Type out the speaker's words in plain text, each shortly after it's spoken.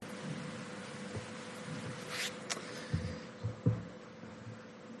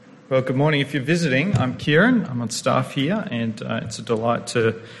Well, good morning. If you're visiting, I'm Kieran. I'm on staff here, and it's a delight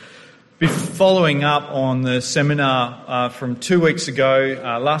to be following up on the seminar from 2 weeks ago,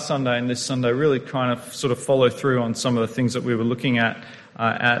 last Sunday and this Sunday, really kind of sort of follow through on some of the things that we were looking at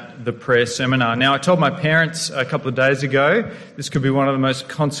the prayer seminar. Now, I told my parents a couple of days ago this could be one of the most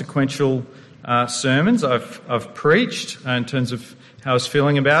consequential sermons I've preached in terms of how I was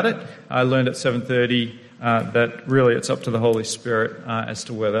feeling about it. I learned at 7:30 that really it's up to the Holy Spirit as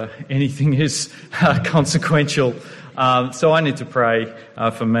to whether anything is consequential. So I need to pray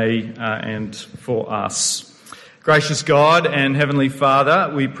for me and for us. Gracious God and Heavenly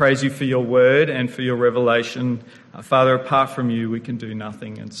Father, we praise you for your word and for your revelation. Father, apart from you, we can do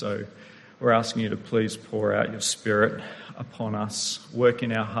nothing. And so we're asking you to please pour out your Spirit upon us, work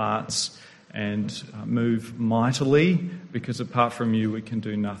in our hearts, and move mightily, because apart from you, we can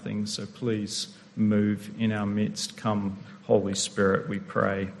do nothing. So please move in our midst. Come, Holy Spirit, we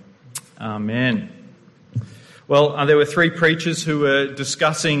pray. Amen. Well, there were three preachers who were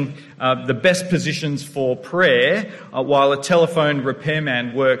discussing the best positions for prayer while a telephone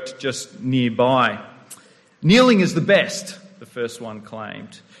repairman worked just nearby. Kneeling is the best, the first one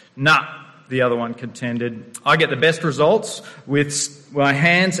claimed. Nah, the other one contended. I get the best results with my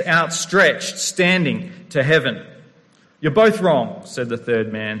hands outstretched, standing to heaven. You're both wrong, said the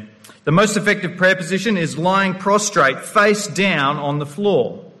third man. The most effective prayer position is lying prostrate, face down on the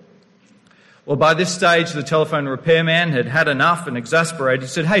floor. Well, by this stage, the telephone repairman had had enough and exasperated. He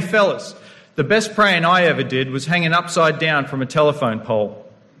said, "Hey, fellas, the best praying I ever did was hanging upside down from a telephone pole."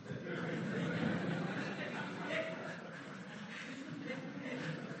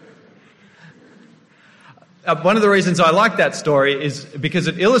 One of the reasons I like that story is because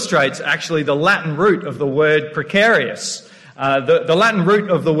it illustrates actually the Latin root of the word precarious. The Latin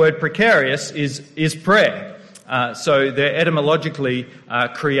root of the word precarious is prayer. So they're etymologically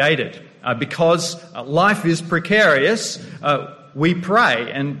created. Because life is precarious, we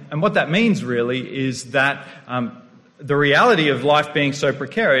pray. And what that means really is that the reality of life being so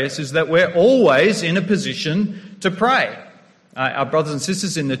precarious is that we're always in a position to pray. Our brothers and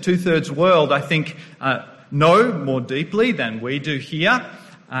sisters in the two-thirds world, I think, know more deeply than we do here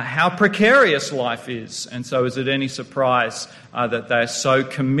how precarious life is. And so is it any surprise that they're so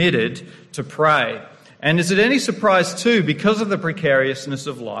committed to pray? And is it any surprise too, because of the precariousness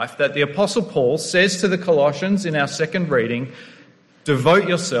of life, that the Apostle Paul says to the Colossians in our second reading, devote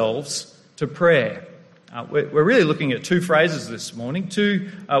yourselves to prayer. We're really looking at two phrases this morning,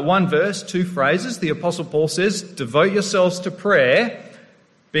 one verse, two phrases. The Apostle Paul says, devote yourselves to prayer,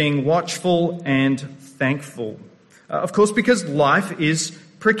 being watchful and thankful. Of course, because life is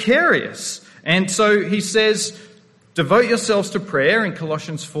precarious. And so he says, devote yourselves to prayer in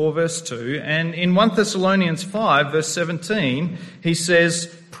Colossians 4 verse 2. And in 1 Thessalonians 5 verse 17, he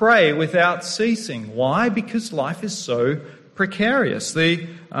says, pray without ceasing. Why? Because life is so precarious. The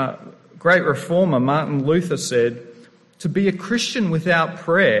great reformer Martin Luther said, to be a Christian without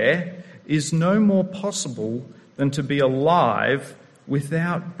prayer is no more possible than to be alive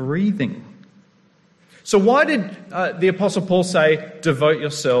without breathing. So why did the Apostle Paul say, devote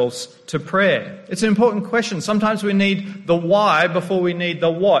yourselves to prayer? It's an important question. Sometimes we need the why before we need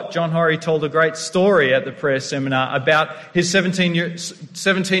the what. John Horry told a great story at the prayer seminar about his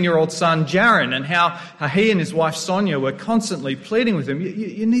 17-year-old son, Jaron, and how he and his wife, Sonia, were constantly pleading with him,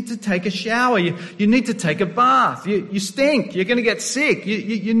 you need to take a shower, you need to take a bath, you stink, you're going to get sick,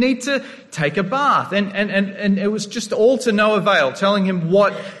 you need to take a bath. And it was just all to no avail, telling him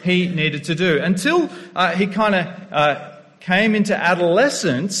what he needed to do, until he kind of came into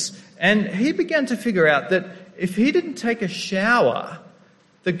adolescence, and he began to figure out that if he didn't take a shower,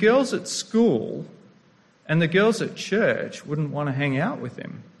 the girls at school and the girls at church wouldn't want to hang out with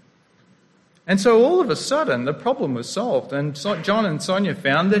him. And so all of a sudden, the problem was solved, and John and Sonia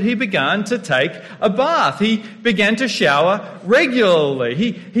found that he began to take a bath. He began to shower regularly.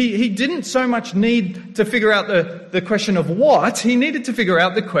 He didn't so much need to figure out the question of what, he needed to figure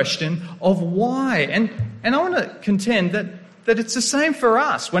out the question of why. And I want to contend that it's the same for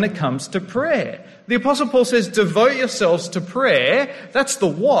us when it comes to prayer. The Apostle Paul says, devote yourselves to prayer. That's the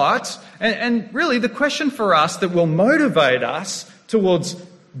what. And really the question for us that will motivate us towards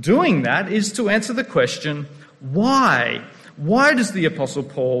doing that is to answer the question, why? Why does the Apostle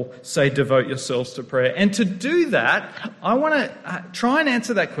Paul say devote yourselves to prayer? And to do that, I want to try and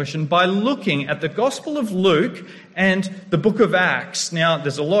answer that question by looking at the Gospel of Luke and the book of Acts. Now,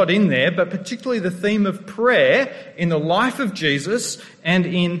 there's a lot in there, but particularly the theme of prayer in the life of Jesus and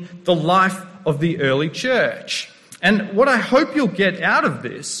in the life of the early church. And what I hope you'll get out of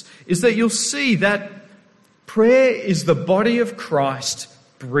this is that you'll see that prayer is the body of Christ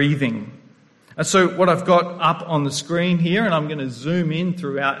breathing. And so what I've got up on the screen here, and I'm going to zoom in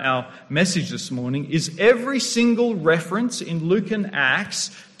throughout our message this morning, is every single reference in Luke and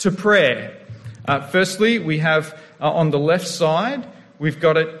Acts to prayer. Firstly, we have on the left side, we've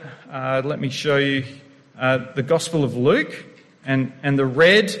got it, let me show you the Gospel of Luke, and the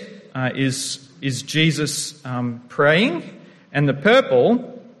red is Jesus praying, and the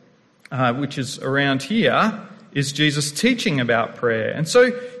purple, which is around here, is Jesus teaching about prayer. And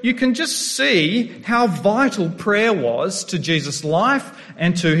so you can just see how vital prayer was to Jesus' life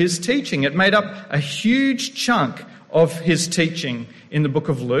and to his teaching. It made up a huge chunk of his teaching in the book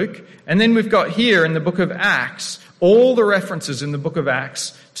of Luke. And then we've got here in the book of Acts, all the references in the book of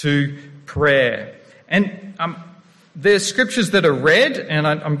Acts to prayer. And there's scriptures that are red, and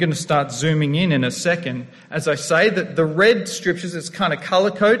I'm going to start zooming in a second. As I say, that the red scriptures, it's kind of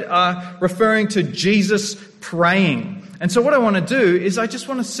colour code, are referring to Jesus praying. And so what I want to do is I just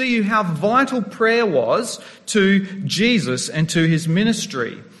want to see you how vital prayer was to Jesus and to his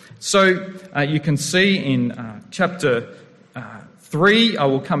ministry. So you can see in chapter 3, I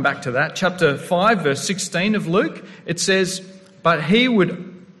will come back to that, chapter 5, verse 16 of Luke, it says, "But he would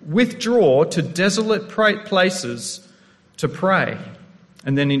withdraw to desolate places to pray."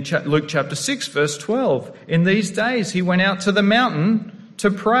 And then in Luke chapter 6, verse 12, "In these days he went out to the mountain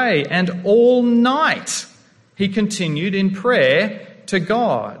to pray, and all night he continued in prayer to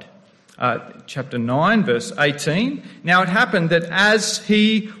God." Chapter 9, verse 18, "Now it happened that as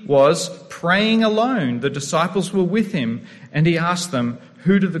he was praying alone, the disciples were with him, and he asked them,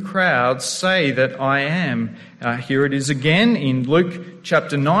 'Who do the crowds say that I am?'" Here it is again in Luke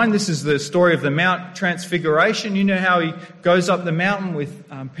chapter 9. This is the story of the Mount Transfiguration. You know how he goes up the mountain with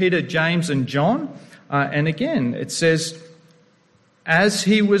Peter, James and John. And again, it says, as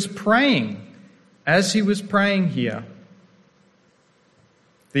he was praying here,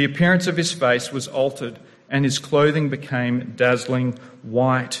 the appearance of his face was altered and his clothing became dazzling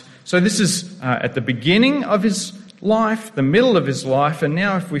white. So this is at the beginning of his life, the middle of his life, and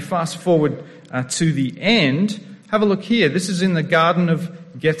now if we fast forward to the end, have a look here. This is in the Garden of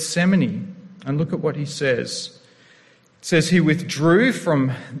Gethsemane, and look at what he says. It says, "He withdrew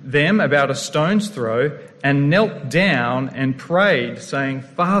from them about a stone's throw and knelt down and prayed, saying,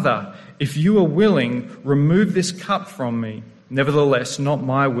 'Father, if you are willing, remove this cup from me. Nevertheless, not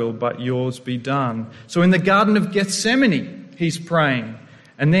my will, but yours be done.'" So in the Garden of Gethsemane, he's praying.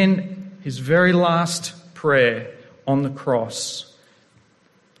 And then his very last prayer on the cross.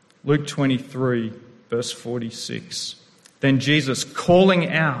 Luke 23, verse 46. "Then Jesus,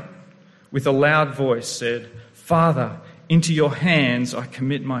 calling out with a loud voice, said, 'Father, into your hands I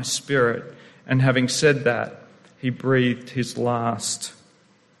commit my spirit.' And having said that, he breathed his last."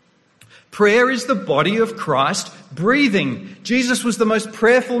 Prayer is the body of Christ breathing. Jesus was the most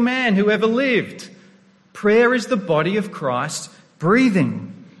prayerful man who ever lived. Prayer is the body of Christ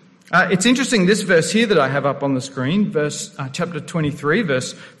breathing. It's interesting, this verse here that I have up on the screen, chapter 23,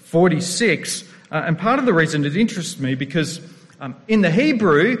 verse 46, and part of the reason it interests me because in the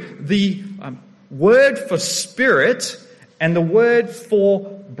Hebrew, the word for spirit and the word for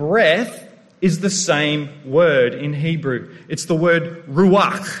breath is the same word in Hebrew. It's the word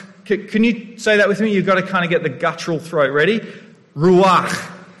ruach. Can you say that with me? You've got to kind of get the guttural throat ready. Ruach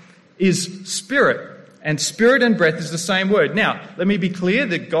is spirit. And spirit and breath is the same word. Now, let me be clear,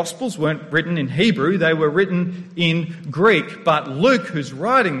 the Gospels weren't written in Hebrew, they were written in Greek. But Luke, who's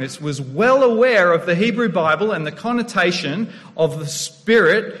writing this, was well aware of the Hebrew Bible and the connotation of the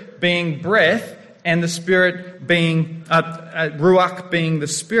spirit being breath and the spirit being, ruach being the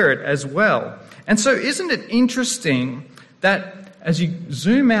spirit as well. And so isn't it interesting that as you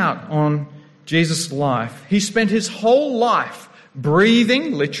zoom out on Jesus' life, he spent his whole life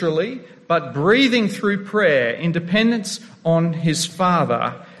breathing, literally, but breathing through prayer, in dependence on his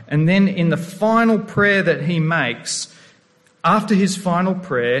Father. And then in the final prayer that he makes, after his final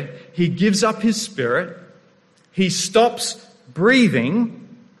prayer, he gives up his spirit, he stops breathing,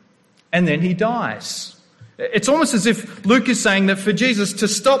 and then he dies. It's almost as if Luke is saying that for Jesus to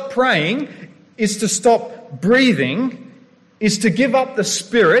stop praying is to stop breathing, is to give up the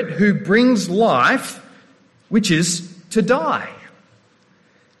spirit who brings life, which is to die.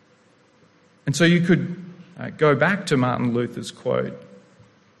 And so you could go back to Martin Luther's quote,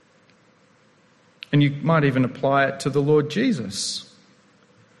 and you might even apply it to the Lord Jesus.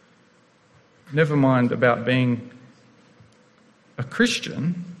 Never mind about being a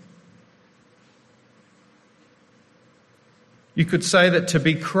Christian. You could say that to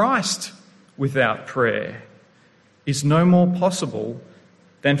be Christ without prayer is no more possible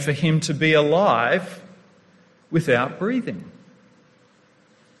than for him to be alive without breathing.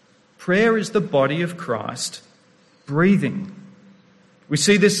 Prayer is the body of Christ breathing. We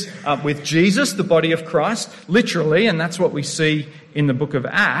see this with Jesus, the body of Christ, literally, and that's what we see in the book of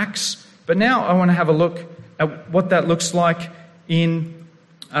Acts. But now I want to have a look at what that looks like in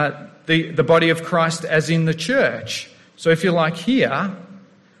the body of Christ as in the church. So if you like here,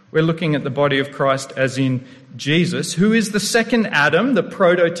 we're looking at the body of Christ as in Jesus, who is the second Adam, the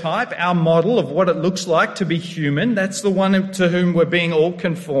prototype, our model of what it looks like to be human. That's the one to whom we're being all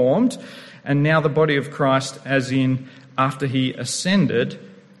conformed. And now the body of Christ as in after he ascended.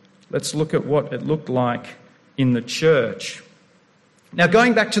 Let's look at what it looked like in the church. Now,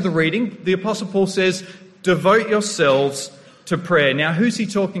 going back to the reading, the Apostle Paul says, devote yourselves to prayer. Now, who's he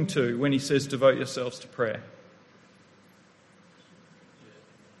talking to when he says devote yourselves to prayer?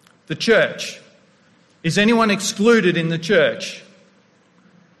 The church. Is anyone excluded in the church?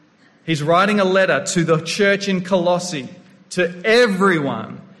 He's writing a letter to the church in Colossae, to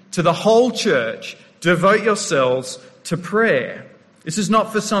everyone, to the whole church. Devote yourselves to prayer. This is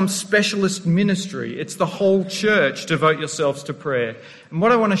not for some specialist ministry. It's the whole church. Devote yourselves to prayer. And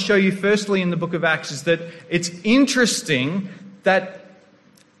what I want to show you firstly in the book of Acts is that it's interesting that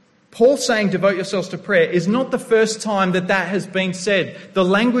Paul saying devote yourselves to prayer is not the first time that has been said. The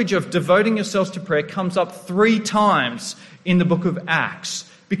language of devoting yourselves to prayer comes up 3 times in the book of Acts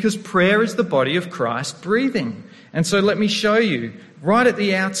because prayer is the body of Christ breathing. And so let me show you right at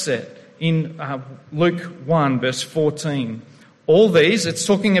the outset in Luke 1 verse 14. All these, it's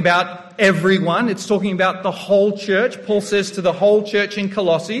talking about everyone. It's talking about the whole church. Paul says to the whole church in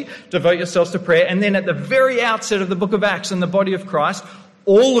Colossae, devote yourselves to prayer. And then at the very outset of the book of Acts and the body of Christ,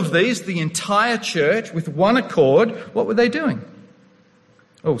 all of these, the entire church, with one accord, what were they doing?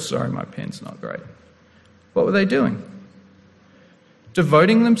 Oh, sorry, my pen's not great. What were they doing?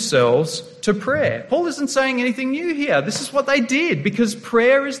 Devoting themselves to prayer. Paul isn't saying anything new here. This is what they did because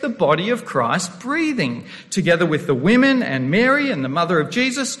prayer is the body of Christ breathing, together with the women and Mary and the mother of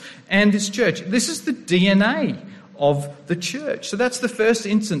Jesus and his church. This is the DNA of the church. So that's the first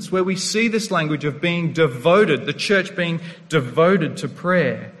instance where we see this language of being devoted, the church being devoted to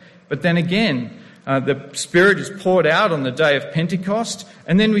prayer. But then again, the Spirit is poured out on the day of Pentecost,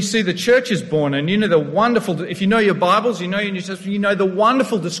 and then we see the church is born. And you know the wonderful, if you know your Bibles, you know your New Testament, you know the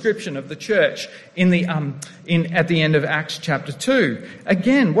wonderful description of the church at the end of Acts chapter 2.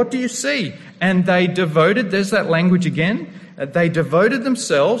 Again, what do you see? And they devoted, there's that language again, they devoted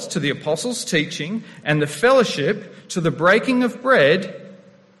themselves to the apostles' teaching and the fellowship, to the breaking of bread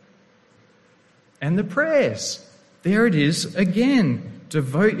and the prayers. There it is again.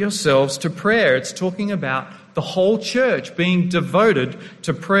 Devote yourselves to prayer. It's talking about the whole church being devoted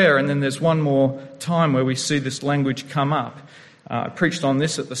to prayer. And then there's one more time where we see this language come up. I preached on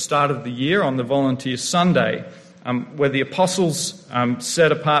this at the start of the year on the Volunteer Sunday, where the apostles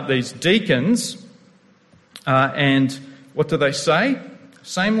set apart these deacons. And what do they say?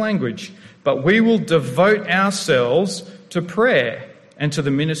 Same language. But we will devote ourselves to prayer and to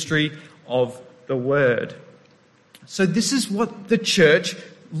the ministry of the word. So this is what the church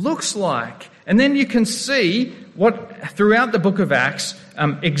looks like. And then you can see what throughout the book of Acts,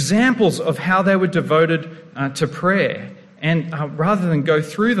 examples of how they were devoted to prayer. And rather than go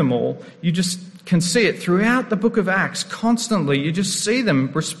through them all, you just can see it throughout the book of Acts constantly. You just see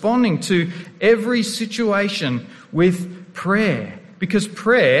them responding to every situation with prayer. Because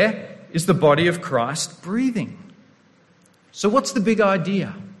prayer is the body of Christ breathing. So what's the big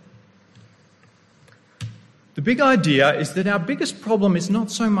idea? The big idea is that our biggest problem is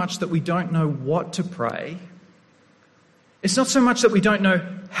not so much that we don't know what to pray. It's not so much that we don't know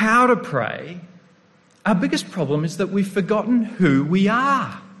how to pray. Our biggest problem is that we've forgotten who we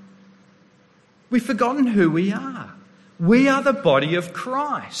are. We've forgotten who we are. We are the body of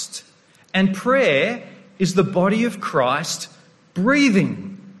Christ. And prayer is the body of Christ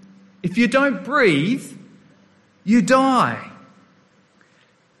breathing. If you don't breathe, you die.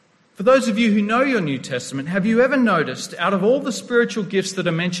 For those of you who know your New Testament, have you ever noticed, out of all the spiritual gifts that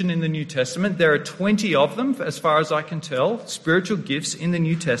are mentioned in the New Testament, there are 20 of them, as far as I can tell, spiritual gifts in the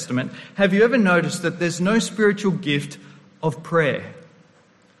New Testament. Have you ever noticed that there's no spiritual gift of prayer?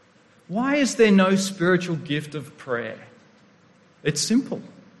 Why is there no spiritual gift of prayer? It's simple.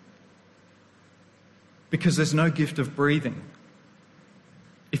 Because there's no gift of breathing.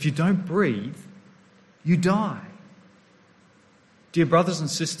 If you don't breathe, you die. Dear brothers and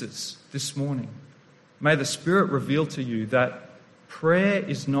sisters, this morning, may the Spirit reveal to you that prayer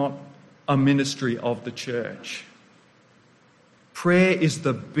is not a ministry of the church. Prayer is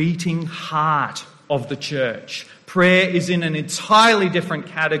the beating heart of the church. Prayer is in an entirely different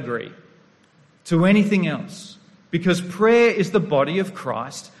category to anything else, because prayer is the body of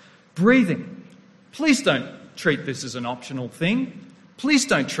Christ breathing. Please don't treat this as an optional thing. Please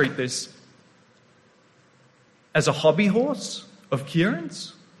don't treat this as a hobby horse of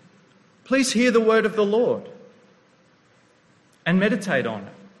Kieran's. Please hear the word of the Lord and meditate on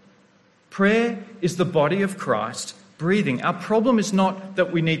it. Prayer is the body of Christ breathing. Our problem is not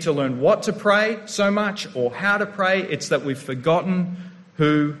that we need to learn what to pray so much or how to pray. It's that we've forgotten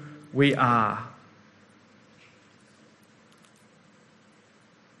who we are.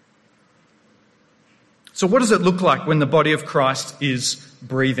 So what does it look like when the body of Christ is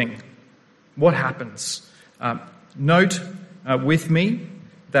breathing? What happens? Note with me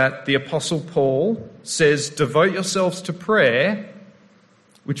that the Apostle Paul says, devote yourselves to prayer,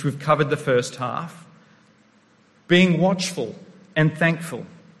 which we've covered the first half, being watchful and thankful.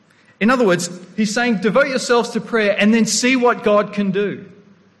 In other words, he's saying, devote yourselves to prayer and then see what God can do.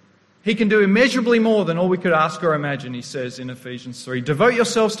 He can do immeasurably more than all we could ask or imagine, he says in Ephesians 3. Devote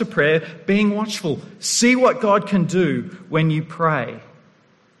yourselves to prayer, being watchful. See what God can do when you pray.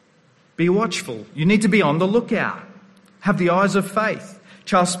 Be watchful. You need to be on the lookout. Have the eyes of faith.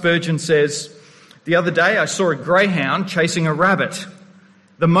 Charles Spurgeon says, the other day I saw a greyhound chasing a rabbit.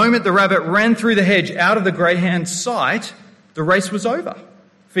 The moment the rabbit ran through the hedge out of the greyhound's sight, the race was over,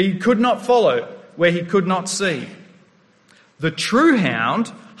 for he could not follow where he could not see. The true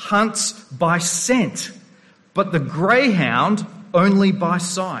hound hunts by scent, but the greyhound only by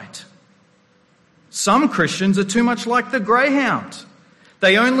sight. Some Christians are too much like the greyhound.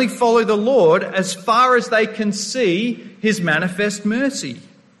 They only follow the Lord as far as they can see his manifest mercy.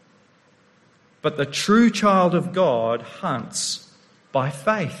 But the true child of God hunts by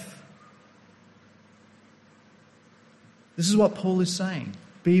faith. This is what Paul is saying.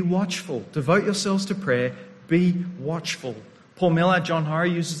 Be watchful. Devote yourselves to prayer. Be watchful. Paul Miller, John Horry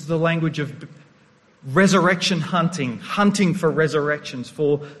uses the language of resurrection hunting, hunting for resurrections,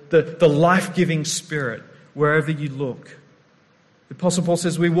 for the life-giving Spirit wherever you look. The Apostle Paul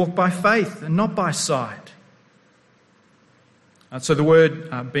says we walk by faith and not by sight. So the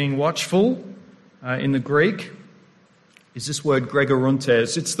word being watchful in the Greek is this word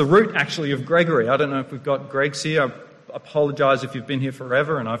gregoruntes. It's the root actually of Gregory. I don't know if we've got Gregs here. I apologise if you've been here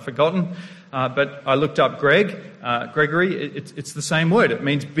forever and I've forgotten. But I looked up Gregory. It's the same word. It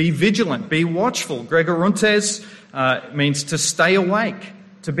means be vigilant, be watchful. Gregoruntes means to stay awake,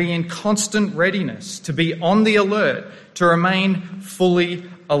 to be in constant readiness, to be on the alert, to remain fully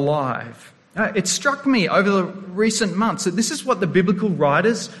alive. It struck me over the recent months that this is what the biblical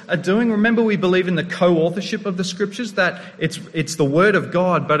writers are doing. Remember, we believe in the co-authorship of the Scriptures, that it's the Word of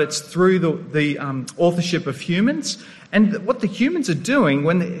God, but it's through the authorship of humans. And what the humans are doing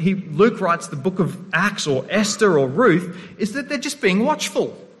when Luke writes the book of Acts or Esther or Ruth is that they're just being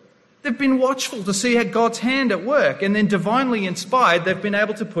watchful. They've been watchful to see God's hand at work, and then divinely inspired, they've been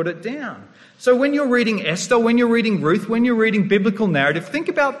able to put it down. So when you're reading Esther, when you're reading Ruth, when you're reading biblical narrative, think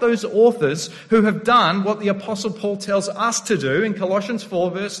about those authors who have done what the Apostle Paul tells us to do in Colossians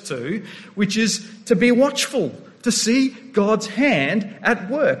 4 verse 2, which is to be watchful, to see God's hand at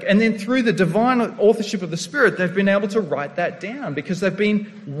work. And then through the divine authorship of the Spirit, they've been able to write that down because they've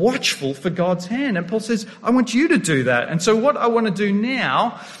been watchful for God's hand. And Paul says, I want you to do that. And so what I want to do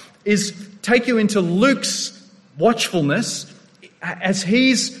now is take you into Luke's watchfulness as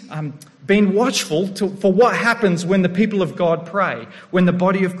he's been watchful for what happens when the people of God pray, when the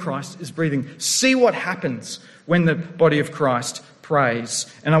body of Christ is breathing. See what happens when the body of Christ prays.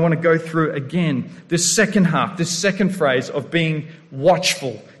 And I want to go through again this second half, this second phrase of being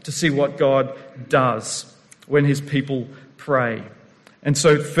watchful to see what God does when his people pray. And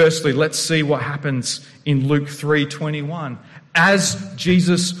so firstly, let's see what happens in Luke 3:21. As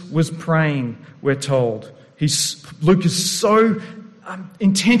Jesus was praying, we're told. Luke is so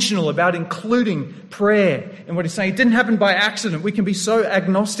intentional about including prayer and what he's saying. It didn't happen by accident. We can be so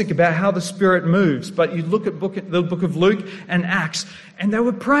agnostic about how the Spirit moves, but you look at the book of Luke and Acts, and they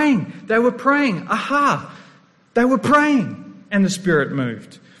were praying. They were praying. They were praying, and the Spirit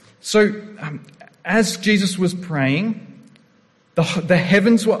moved. So as Jesus was praying, the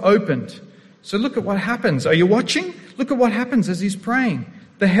heavens were opened. So look at what happens. Are you watching? Look at what happens as he's praying.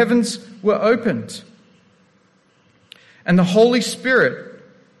 The heavens were opened. And the Holy Spirit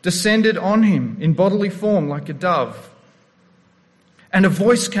descended on him in bodily form like a dove. And a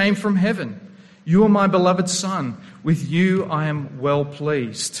voice came from heaven. You are my beloved Son. With you I am well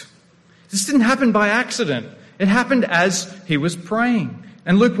pleased. This didn't happen by accident. It happened as he was praying.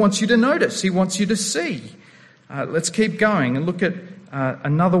 And Luke wants you to notice. He wants you to see. Let's keep going and look at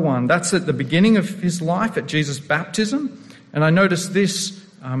another one. That's at the beginning of his life, at Jesus' baptism. And I noticed this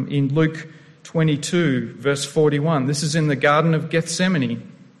in Luke 22, verse 41. This is in the Garden of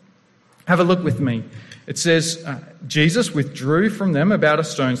Gethsemane. Have a look with me. It says, Jesus withdrew from them about a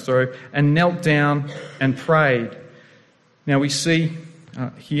stone's throw and knelt down and prayed. Now we see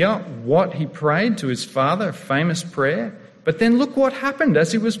here what he prayed to his Father, a famous prayer. But then look what happened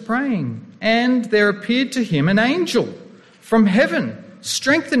as he was praying. And there appeared to him an angel from heaven,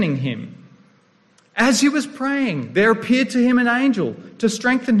 strengthening him. As he was praying, there appeared to him an angel to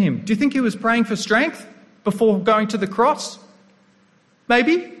strengthen him. Do you think he was praying for strength before going to the cross?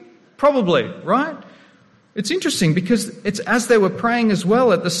 Maybe. Probably, right? It's interesting because it's as they were praying as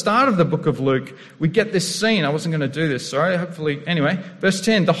well at the start of the book of Luke, we get this scene. I wasn't going to do this, sorry. Hopefully, anyway. Verse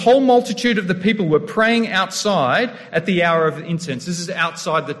 10, the whole multitude of the people were praying outside at the hour of incense. This is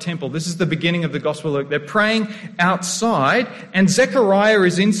outside the temple. This is the beginning of the Gospel of Luke. They're praying outside and Zechariah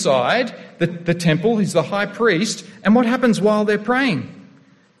is inside the temple. He's the high priest. And what happens while they're praying?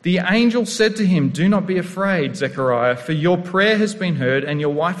 The angel said to him, do not be afraid, Zechariah, for your prayer has been heard, and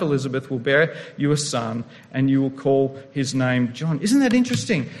your wife Elizabeth will bear you a son, and you will call his name John. Isn't that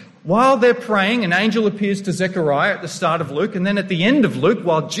interesting? While they're praying, an angel appears to Zechariah at the start of Luke, and then at the end of Luke,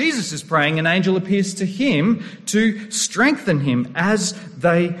 while Jesus is praying, an angel appears to him to strengthen him as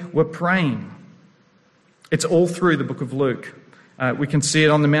they were praying. It's all through the book of Luke. We can see it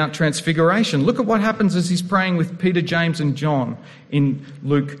on the Mount Transfiguration. Look at what happens as he's praying with Peter, James and John in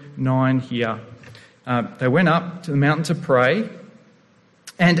Luke 9 here. They went up to the mountain to pray.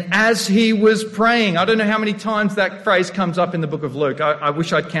 And as he was praying, I don't know how many times that phrase comes up in the book of Luke. I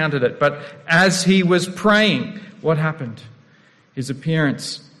wish I'd counted it. But as he was praying, what happened? His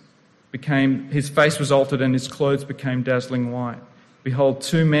appearance his face was altered and his clothes became dazzling white. Behold,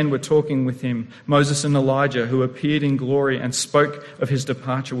 two men were talking with him, Moses and Elijah, who appeared in glory and spoke of his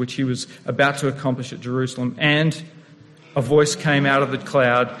departure, which he was about to accomplish at Jerusalem. And a voice came out of the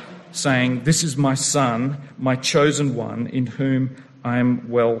cloud saying, this is my son, my chosen one, in whom I am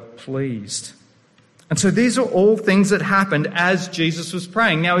well pleased. And so these are all things that happened as Jesus was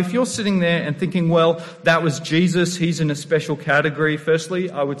praying. Now, if you're sitting there and thinking, well, that was Jesus, he's in a special category,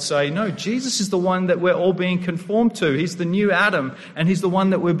 firstly, I would say, no, Jesus is the one that we're all being conformed to. He's the new Adam, and he's the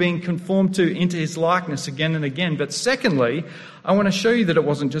one that we're being conformed to into his likeness again and again. But secondly, I want to show you that it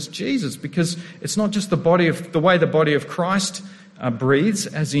wasn't just Jesus, because it's not just the way the body of Christ breathes,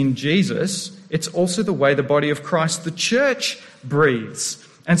 as in Jesus, it's also the way the body of Christ, the church, breathes.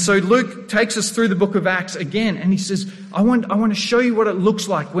 And so Luke takes us through the book of Acts again, and he says, I want to show you what it looks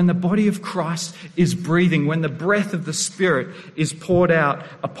like when the body of Christ is breathing, when the breath of the Spirit is poured out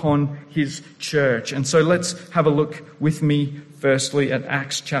upon his church. And so let's have a look with me firstly at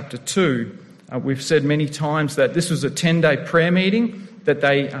Acts chapter 2. We've said many times that this was a 10-day prayer meeting that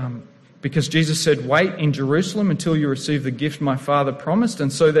they, because Jesus said, wait in Jerusalem until you receive the gift my Father promised.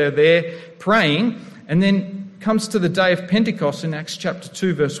 And so they're there praying, and then comes to the day of Pentecost in Acts chapter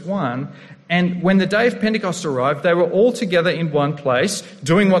 2 verse 1, and when the day of Pentecost arrived, they were all together in one place,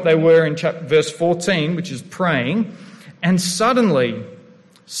 doing what they were in verse 14, which is praying, and suddenly,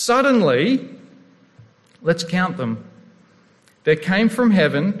 let's count them, there came from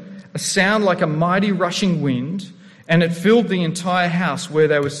heaven a sound like a mighty rushing wind, and it filled the entire house where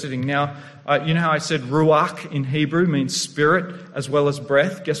they were sitting. Now, you know how I said ruach in Hebrew means spirit as well as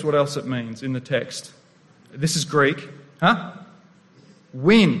breath? Guess what else it means in the text? This is Greek.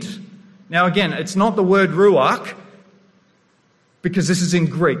 Wind. Now again, it's not the word ruach because this is in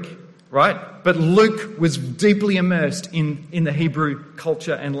Greek, right? But Luke was deeply immersed in the Hebrew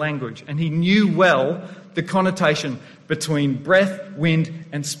culture and language, and he knew well the connotation between breath, wind,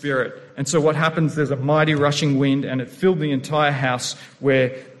 and spirit. And so what happens, there's a mighty rushing wind, and it filled the entire house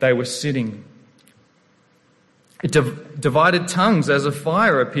where they were sitting. Divided tongues as a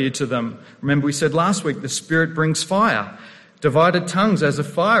fire appeared to them. Remember we said last week, the Spirit brings fire. Divided tongues as a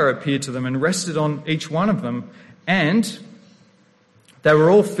fire appeared to them and rested on each one of them. And they were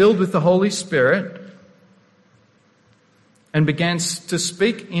all filled with the Holy Spirit and began to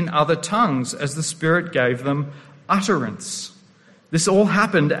speak in other tongues as the Spirit gave them utterance. This all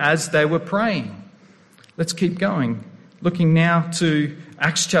happened as they were praying. Let's keep going. Looking now to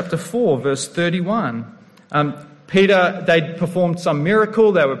Acts chapter 4, verse 31. Peter, they'd performed some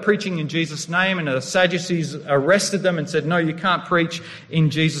miracle. They were preaching in Jesus' name, and the Sadducees arrested them and said, no, you can't preach in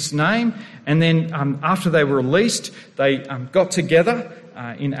Jesus' name. And then after they were released, they got together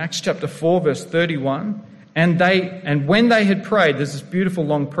in Acts chapter 4, verse 31. And when they had prayed, there's this beautiful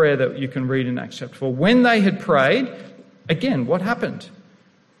long prayer that you can read in Acts chapter 4. When they had prayed, again, what happened?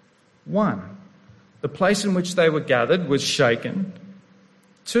 1, the place in which they were gathered was shaken.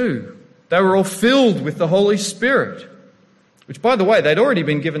 2, they were all filled with the Holy Spirit, which, by the way, they'd already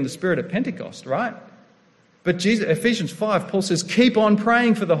been given the Spirit at Pentecost, right? But Jesus, Ephesians 5, Paul says, keep on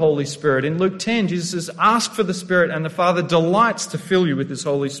praying for the Holy Spirit. In Luke 10, Jesus says, ask for the Spirit, and the Father delights to fill you with His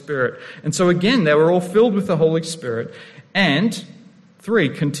Holy Spirit. And so again, they were all filled with the Holy Spirit. And 3,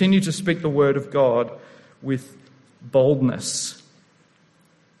 continue to speak the word of God with boldness.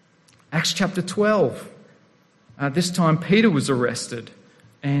 Acts chapter 12. This time Peter was arrested,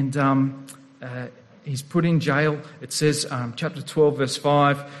 and he's put in jail. It says, chapter 12, verse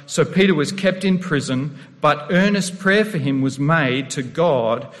 5, so Peter was kept in prison, but earnest prayer for him was made to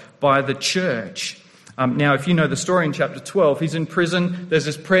God by the church. Now, if you know the story in chapter 12, he's in prison. There's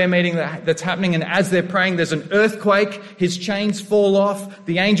this prayer meeting that's happening, and as they're praying, there's an earthquake. His chains fall off.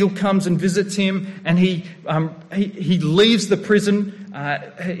 The angel comes and visits him, and he leaves the prison.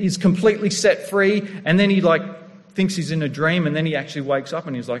 He's completely set free, and then he thinks he's in a dream, and then he actually wakes up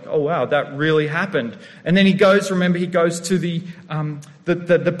and he's like, oh wow, that really happened. And then he goes to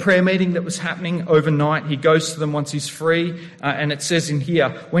the prayer meeting that was happening overnight. He goes to them once he's free, and it says in here,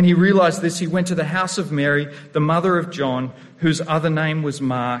 when he realized this, he went to the house of Mary, the mother of John, whose other name was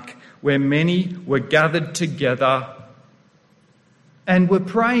Mark, where many were gathered together and were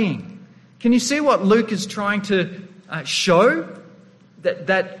praying. Can you see what Luke is trying to show?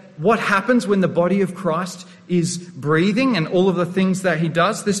 That what happens when the body of Christ is breathing and all of the things that he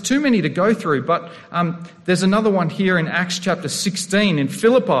does. There's too many to go through, but there's another one here in Acts chapter 16 in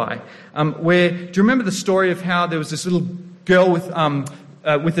Philippi, where, do you remember the story of how there was this little girl with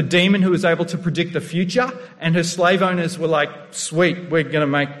a demon who was able to predict the future, and her slave owners were like, sweet, we're going to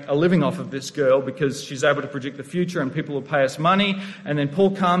make a living off of this girl because she's able to predict the future and people will pay us money. And then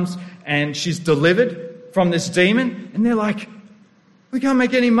Paul comes and she's delivered from this demon, and they're like, we can't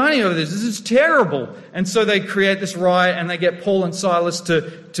make any money over this. This is terrible. And so they create this riot and they get Paul and Silas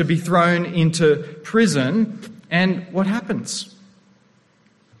to be thrown into prison. And what happens?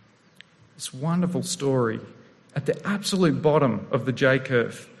 This wonderful story at the absolute bottom of the J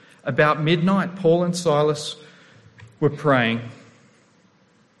curve. About midnight, Paul and Silas were praying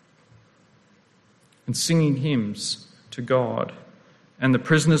and singing hymns to God. And the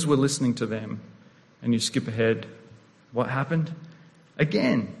prisoners were listening to them. And you skip ahead. What happened?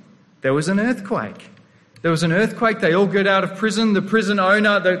 Again, there was an earthquake. There was an earthquake. They all get out of prison. The prison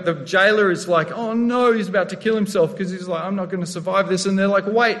owner, the jailer is like, oh no, he's about to kill himself because he's like, I'm not going to survive this. And they're like,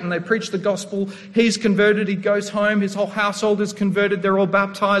 wait. And they preach the gospel. He's converted. He goes home. His whole household is converted. They're all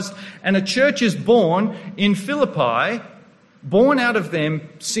baptized. And a church is born in Philippi, born out of them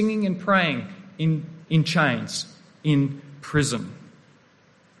singing and praying in chains, in prison.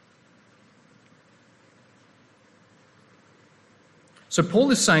 So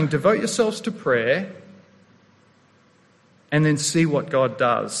Paul is saying, devote yourselves to prayer and then see what God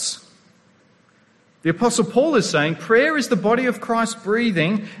does. The Apostle Paul is saying, prayer is the body of Christ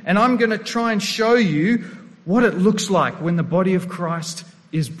breathing, and I'm going to try and show you what it looks like when the body of Christ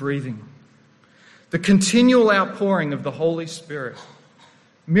is breathing. The continual outpouring of the Holy Spirit.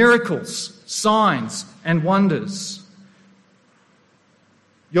 Miracles, signs, and wonders.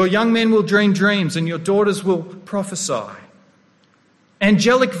 Your young men will dream dreams and your daughters will prophesy.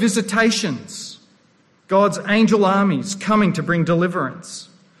 Angelic visitations, God's angel armies coming to bring deliverance.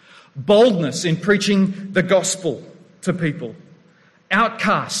 Boldness in preaching the gospel to people.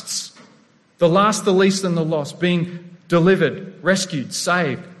 Outcasts, the last, the least, and the lost, being delivered, rescued,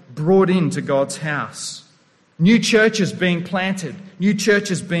 saved, brought into God's house. New churches being planted, new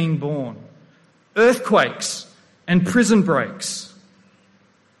churches being born. Earthquakes and prison breaks.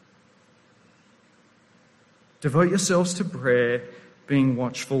 Devote yourselves to prayer, being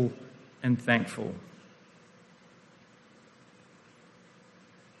watchful and thankful.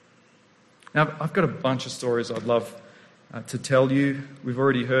 Now, I've got a bunch of stories I'd love to tell you. We've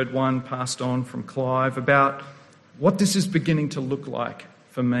already heard one passed on from Clive about what this is beginning to look like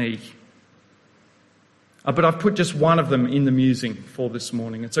for me. But I've put just one of them in the musing for this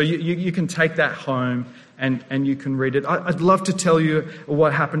morning. And so you can take that home and you can read it. I'd love to tell you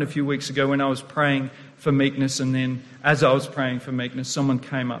what happened a few weeks ago when I was praying for meekness, and then as I was praying for meekness, someone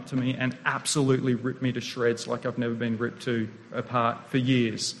came up to me and absolutely ripped me to shreds like I've never been ripped apart for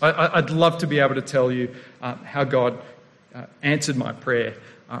years. I'd love to be able to tell you how God answered my prayer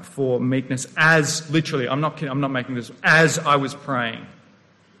for meekness as, literally, I'm not kidding, I'm not making this, as I was praying.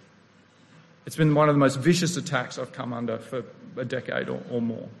 It's been one of the most vicious attacks I've come under for a decade or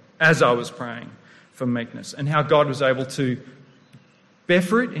more, as I was praying for meekness, and how God was able to bear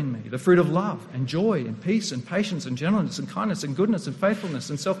fruit in me, the fruit of love and joy and peace and patience and gentleness and kindness and goodness and faithfulness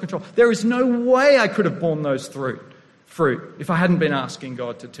and self-control. There is no way I could have borne those fruit if I hadn't been asking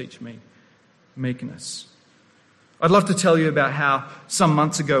God to teach me meekness. I'd love to tell you about how some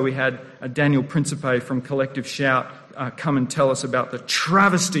months ago we had Daniel Principe from Collective Shout come and tell us about the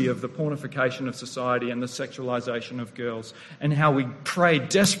travesty of the pornification of society and the sexualisation of girls, and how we pray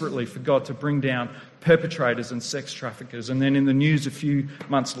desperately for God to bring down perpetrators and sex traffickers. And then in the news a few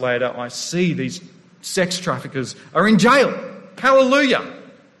months later, I see these sex traffickers are in jail. Hallelujah!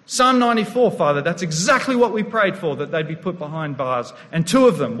 Psalm 94, Father, that's exactly what we prayed for, that they'd be put behind bars. And two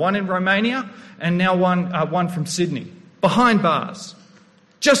of them, one in Romania and now one from Sydney, behind bars,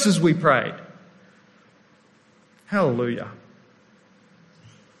 just as we prayed. Hallelujah.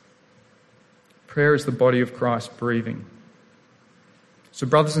 Prayer is the body of Christ breathing. So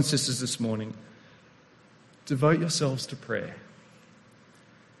brothers and sisters, this morning, devote yourselves to prayer,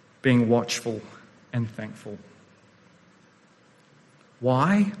 being watchful and thankful.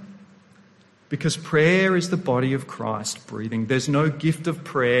 Why? Because prayer is the body of Christ breathing. There's no gift of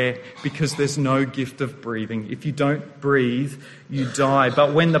prayer because there's no gift of breathing. If you don't breathe, you die.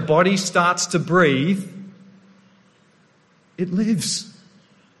 But when the body starts to breathe, it lives.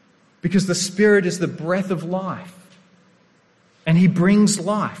 Because the Spirit is the breath of life. And He brings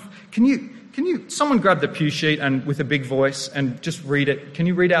life. Can you, someone grab the pew sheet and with a big voice and just read it? Can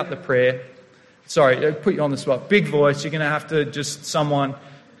you read out the prayer? Sorry, I put you on the spot. Big voice. You're going to have to just someone.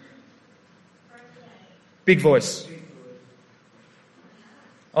 Big voice.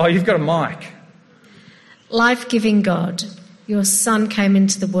 Oh, you've got a mic. Life-giving God, your Son came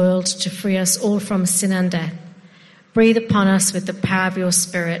into the world to free us all from sin and death. Breathe upon us with the power of your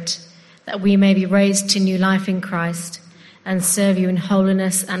Spirit, that we may be raised to new life in Christ and serve you in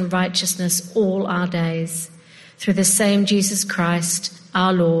holiness and righteousness all our days. Through the same Jesus Christ,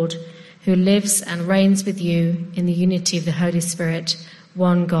 our Lord, who lives and reigns with you in the unity of the Holy Spirit,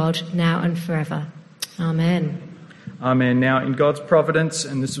 one God, now and forever. Amen. Amen. Now, in God's providence,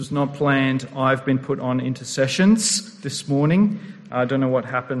 and this was not planned, I've been put on intercessions this morning. I don't know what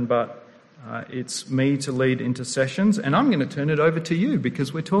happened, but it's me to lead intercessions, and I'm going to turn it over to you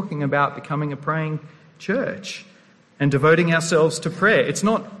because we're talking about becoming a praying church and devoting ourselves to prayer. It's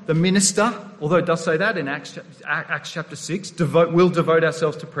not the minister, although it does say that in Acts chapter 6, we'll devote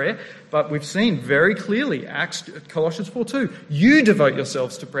ourselves to prayer, but we've seen very clearly, Colossians 4:2, you devote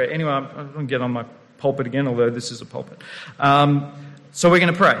yourselves to prayer. Anyway, I'm going to get on my pulpit again, although this is a pulpit. So we're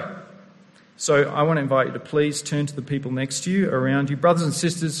going to pray. So I want to invite you to please turn to the people next to you, around you. Brothers and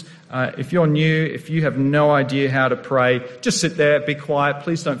sisters, if you're new, if you have no idea how to pray, just sit there, be quiet.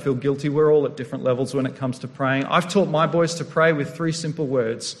 Please don't feel guilty. We're all at different levels when it comes to praying. I've taught my boys to pray with 3 simple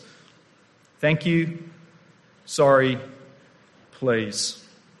words. Thank you, sorry, please.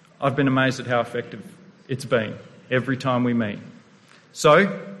 I've been amazed at how effective it's been every time we meet.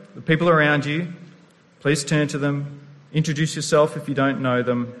 So, the people around you, please turn to them. Introduce yourself if you don't know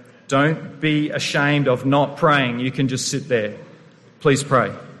them. Don't be ashamed of not praying. You can just sit there. Please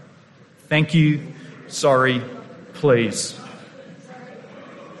pray. Thank you. Sorry. Please.